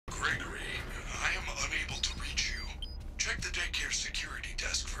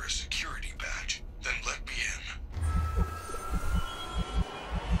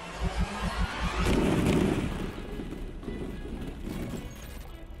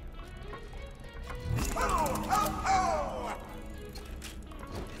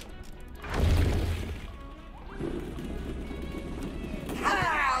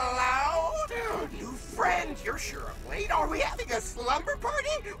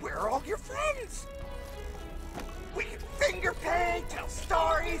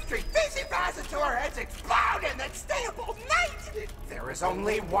There's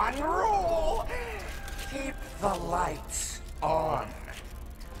only one rule. Keep the lights on.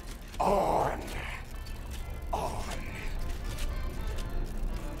 On. On.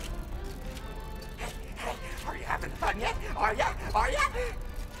 Hey, are you having fun yet? Are ya? Are ya?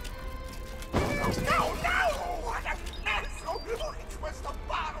 No! What a mess! Oh, where's the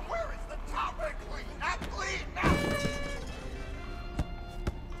bottom? Where is the top? Clean up, clean up!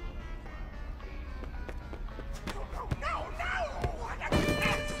 No! What a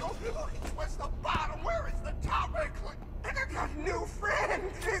mess! Oh, where's the bottom? Where is the top? I got a new friend!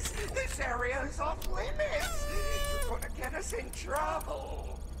 This area is off limits! You're gonna get us in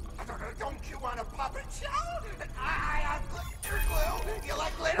trouble! Don't you want a puppet show? I have glitter glue! You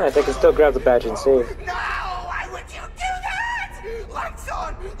like glitter glue? I think I can still grab the badge and save. No! Why would you do that? Lights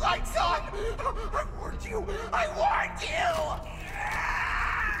on! Lights on! I warned you! I warned you!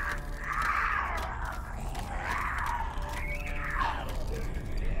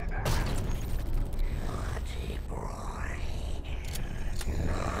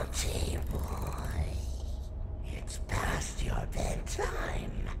 Naughty boy. It's past your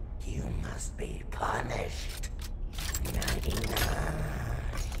bedtime. You must be punished. Nighty-night.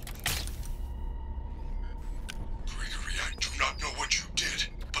 Gregory, I do not know what you did,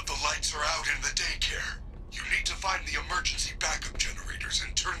 but the lights are out in the daycare. You need to find the emergency backup generators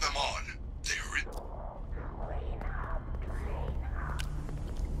and turn them on. They are in...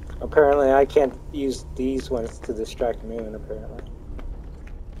 Apparently I can't use these ones to distract Moon, apparently.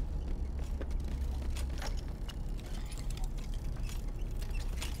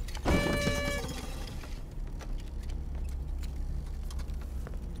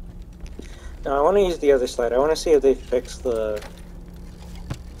 Now I want to use the other slide. I want to see if they fix the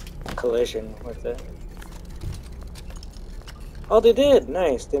collision with it. Oh, they did!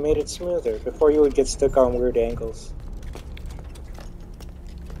 Nice. They made it smoother. Before you would get stuck on weird angles.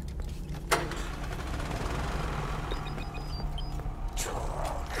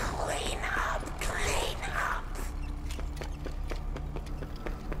 Clean up.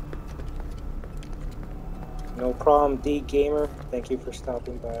 No problem, D Gamer. Thank you for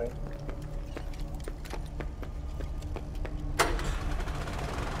stopping by.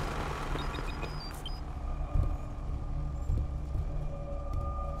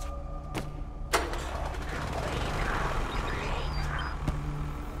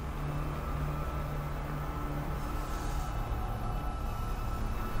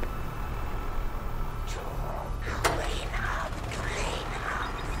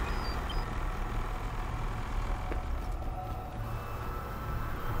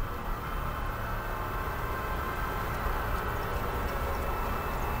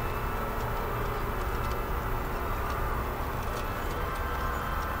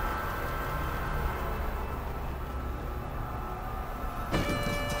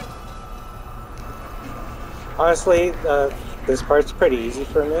 Honestly, this part's pretty easy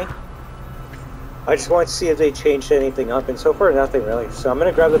for me. I just want to see if they changed anything up, and so far nothing really. So I'm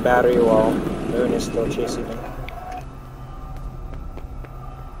gonna grab the battery while Moon is still chasing me.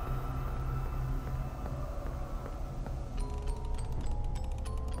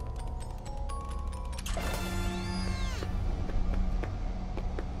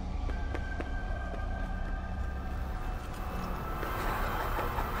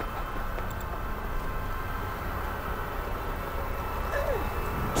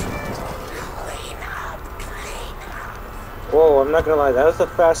 Whoa, I'm not gonna lie, that was the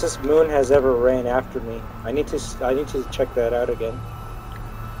fastest Moon has ever ran after me. I need to check that out again.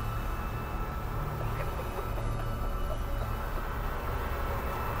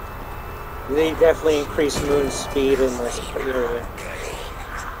 They definitely increased Moon's speed in this area.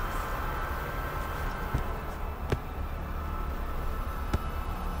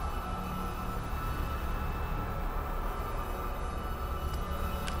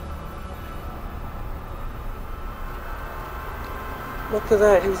 Look at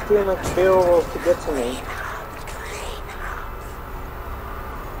that, he's doing like barrel rolls to get to me.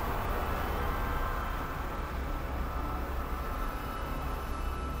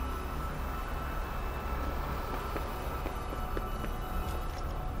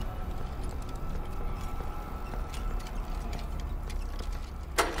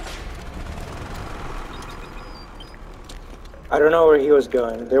 I don't know where he was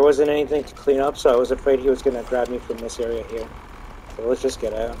going. There wasn't anything to clean up, so I was afraid he was going to grab me from this area here. So let's just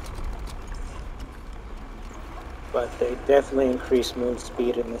get out. But they definitely increased Moon's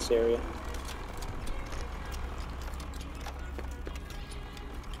speed in this area.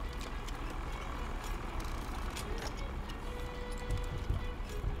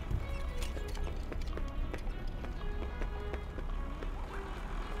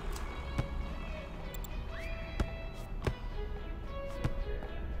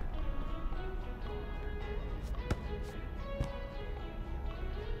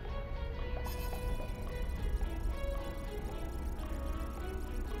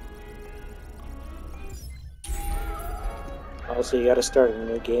 Also, you gotta start a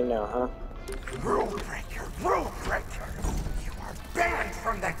new game now, huh? Rule breaker! Rule breaker! You are banned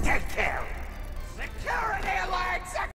from the daycare!